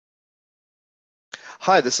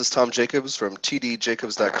Hi, this is Tom Jacobs from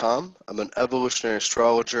tdjacobs.com. I'm an evolutionary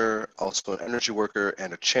astrologer, also an energy worker,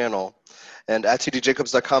 and a channel. And at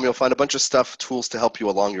tdjacobs.com, you'll find a bunch of stuff, tools to help you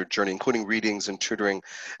along your journey, including readings and tutoring,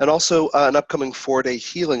 and also an upcoming 4-day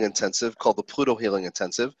healing intensive called the Pluto Healing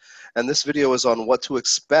Intensive. And this video is on what to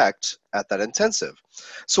expect at that intensive.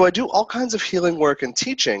 So I do all kinds of healing work and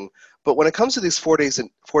teaching, but when it comes to these 4-day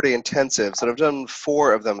intensives, and I've done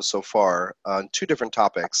 4 of them so far on 2 different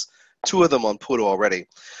topics, 2 of them on Pluto already.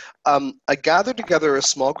 I gathered together a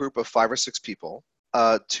small group of 5 or 6 people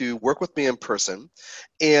to work with me in person,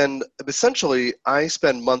 and essentially I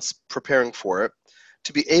spend months preparing for it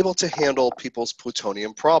to be able to handle people's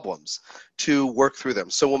plutonian problems, to work through them.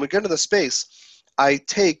 So when we get into the space, I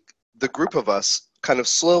take the group of us kind of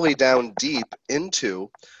slowly down deep into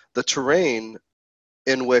the terrain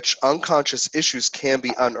in which unconscious issues can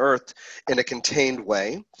be unearthed in a contained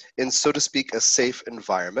way, in, so to speak, a safe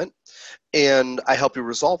environment, and I help you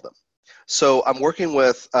resolve them. So I'm working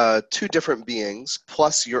with 2 different beings,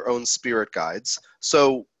 plus your own spirit guides.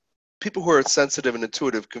 So people who are sensitive and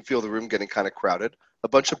intuitive can feel the room getting kind of crowded. A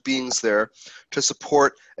bunch of beings there to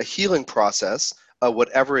support a healing process,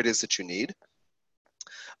 whatever it is that you need.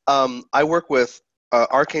 I work with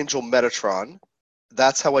Archangel Metatron.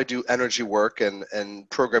 That's how I do energy work and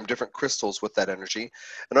program different crystals with that energy.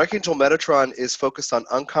 And Archangel Metatron is focused on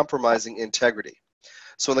uncompromising integrity.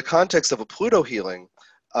 So in the context of a Pluto healing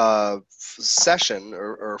session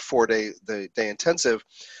or 4-day intensive,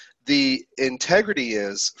 the integrity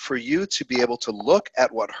is for you to be able to look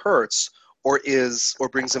at what hurts or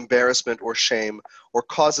brings embarrassment or shame or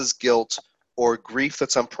causes guilt or grief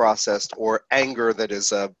that's unprocessed or anger that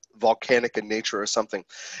is volcanic in nature or something.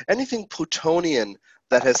 Anything Plutonian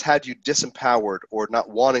that has had you disempowered or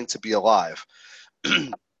not wanting to be alive,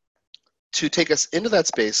 to take us into that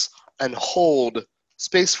space and hold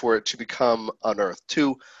space for it to become unearthed,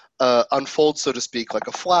 to unfold, so to speak, like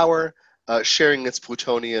a flower, sharing its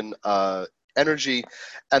Plutonian energy,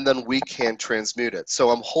 and then we can transmute it.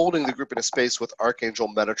 So I'm holding the group in a space with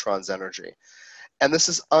Archangel Metatron's energy. And this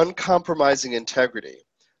is uncompromising integrity.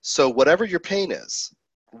 So whatever your pain is,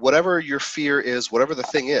 whatever your fear is, whatever the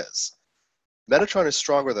thing is, Metatron is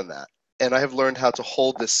stronger than that. And I have learned how to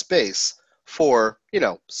hold this space for,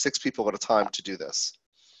 6 people at a time to do this.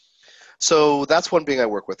 So that's one being I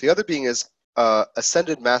work with. The other being is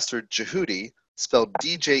Ascended Master Jehuti, spelled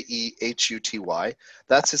D-J-E-H-U-T-Y.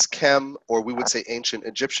 That's his Chem, or we would say ancient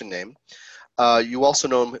Egyptian name. You also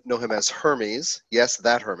know him as Hermes. Yes,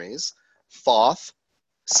 that Hermes. Thoth,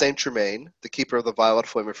 Saint Germain, the keeper of the violet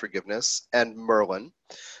flame of forgiveness, and Merlin,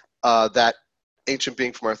 that ancient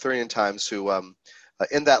being from Arthurian times who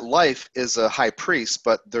in that life is a high priest,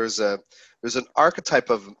 but there's an archetype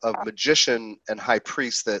of magician and high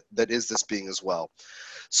priest that is this being as well.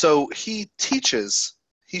 So it teaches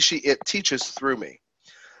through me.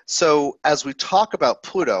 So as we talk about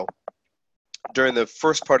Pluto during the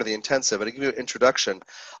first part of the intensive, and I give you an introduction,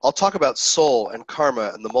 I'll talk about soul and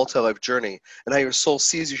karma and the multi-life journey and how your soul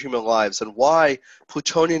sees your human lives and why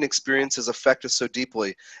Plutonian experiences affect us so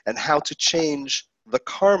deeply and how to change the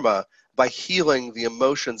karma by healing the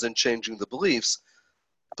emotions and changing the beliefs.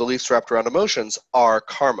 Beliefs wrapped around emotions are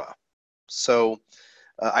karma. So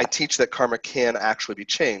I teach that karma can actually be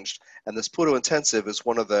changed, and this Pluto intensive is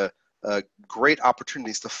one of the great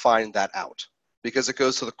opportunities to find that out, because it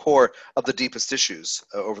goes to the core of the deepest issues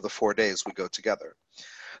over the 4 days we go together.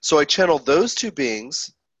 So I channel those 2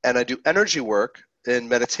 beings, and I do energy work in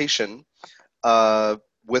meditation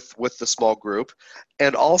with the small group,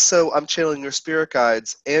 and also I'm channeling your spirit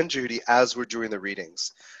guides and Judy as we're doing the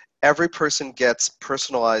readings. Every person gets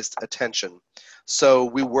personalized attention. So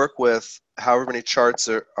we work with however many charts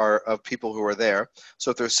are of people who are there.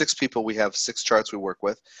 So if there's 6 people, we have 6 charts we work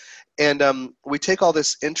with. And we take all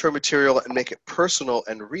this intro material and make it personal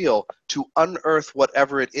and real to unearth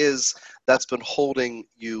whatever it is that's been holding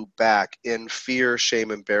you back in fear,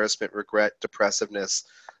 shame, embarrassment, regret, depressiveness,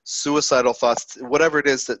 suicidal thoughts, whatever it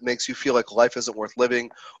is that makes you feel like life isn't worth living,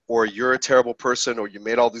 or you're a terrible person, or you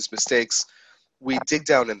made all these mistakes. We dig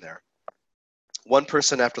down in there. One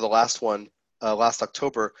person after the last one, last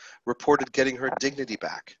October, reported getting her dignity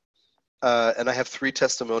back. And I have 3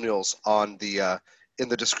 testimonials on in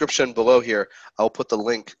the description below here. I'll put the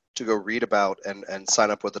link to go read about and sign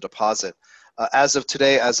up with a deposit. As of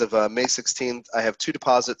today, as of May 16th, I have 2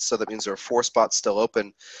 deposits, so that means there are 4 spots still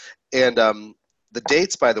open. And the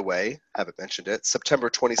dates, by the way, I haven't mentioned it, September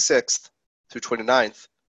 26th through 29th,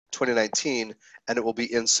 2019, and it will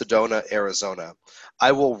be in Sedona, Arizona.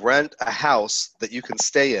 I will rent a house that you can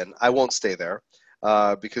stay in. I won't stay there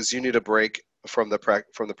because you need a break from the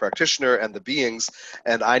practitioner and the beings,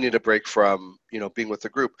 and I need a break from being with the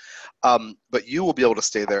group. But you will be able to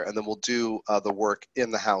stay there, and then we'll do the work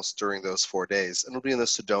in the house during those 4 days, and it'll be in the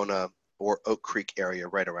Sedona or Oak Creek area,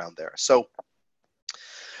 right around there. So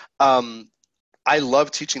I love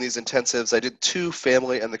teaching these intensives. I did 2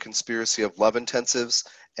 Family and the Conspiracy of Love intensives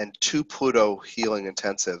and 2 Pluto healing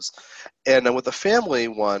intensives. And then with the family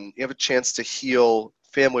one, you have a chance to heal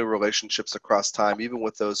family relationships across time, even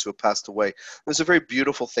with those who have passed away. There's a very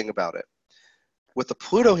beautiful thing about it. With the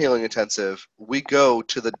Pluto healing intensive, we go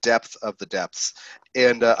to the depth of the depths.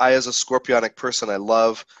 And I, as a Scorpionic person, I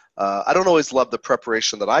don't always love the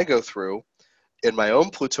preparation that I go through in my own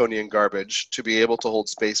Plutonian garbage to be able to hold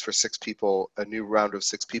space for 6 people, a new round of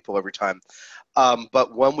 6 people every time.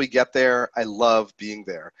 But when we get there, I love being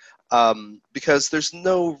there because there's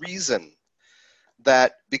no reason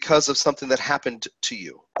that because of something that happened to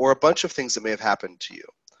you or a bunch of things that may have happened to you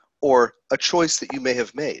or a choice that you may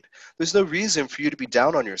have made, there's no reason for you to be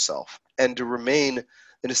down on yourself and to remain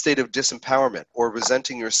in a state of disempowerment or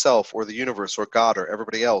resenting yourself or the universe or God or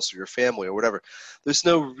everybody else or your family or whatever. There's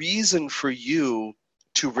no reason for you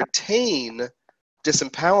to retain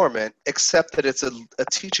disempowerment except that it's a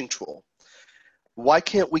teaching tool. Why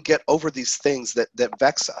can't we get over these things that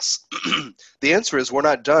vex us? The answer is we're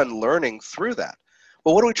not done learning through that.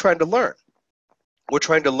 Well, what are we trying to learn? We're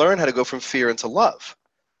trying to learn how to go from fear into love.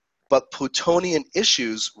 But Plutonian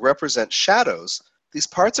issues represent shadows, these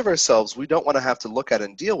parts of ourselves we don't want to have to look at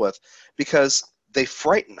and deal with because they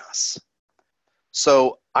frighten us.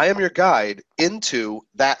 So I am your guide into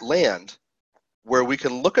that land where we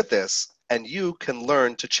can look at this and you can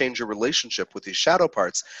learn to change your relationship with these shadow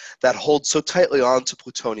parts that hold so tightly on to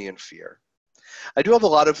Plutonian fear. I do have a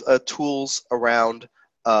lot of tools around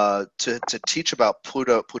to teach about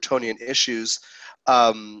Plutonian issues.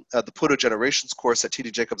 The Pluto Generations course at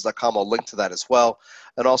tdjacobs.com, I'll link to that as well.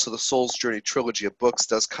 And also the Soul's Journey trilogy of books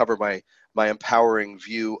does cover my empowering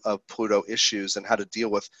view of Pluto issues and how to deal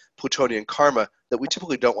with Plutonian karma that we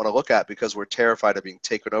typically don't want to look at because we're terrified of being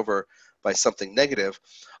taken over by something negative.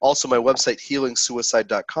 Also, my website,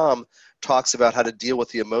 healingsuicide.com, talks about how to deal with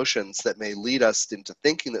the emotions that may lead us into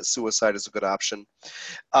thinking that suicide is a good option.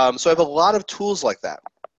 So I have a lot of tools like that.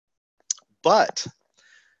 But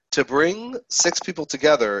to bring 6 people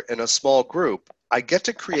together in a small group, I get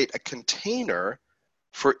to create a container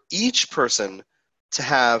for each person to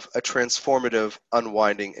have a transformative,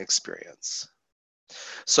 unwinding experience.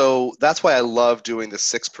 So that's why I love doing the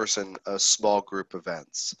 6-person small group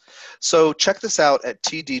events. So check this out at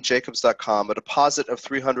tdjacobs.com. A deposit of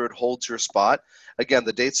 $300 holds your spot. Again,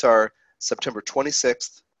 the dates are September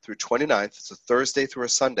 26th through 29th. It's a Thursday through a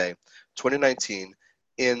Sunday, 2019.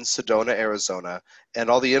 In Sedona, Arizona. And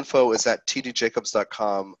all the info is at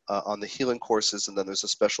tdjacobs.com on the healing courses, and then there's a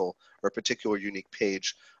special or a particular unique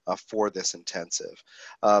page for this intensive.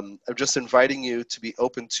 I'm just inviting you to be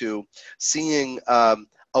open to seeing a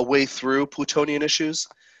way through Plutonian issues,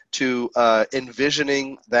 to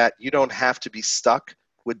envisioning that you don't have to be stuck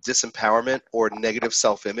with disempowerment or negative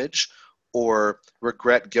self-image or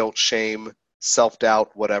regret, guilt, shame,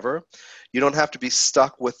 self-doubt, whatever. You don't have to be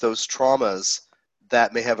stuck with those traumas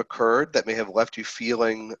that may have occurred, that may have left you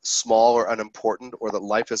feeling small or unimportant, or that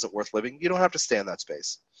life isn't worth living. You don't have to stay in that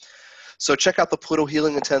space. So check out the Pluto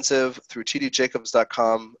Healing Intensive through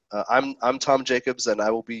tdjacobs.com. I'm Tom Jacobs, and I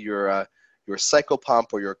will be your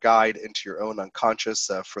psychopomp or your guide into your own unconscious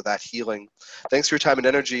for that healing. Thanks for your time and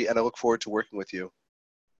energy, and I look forward to working with you.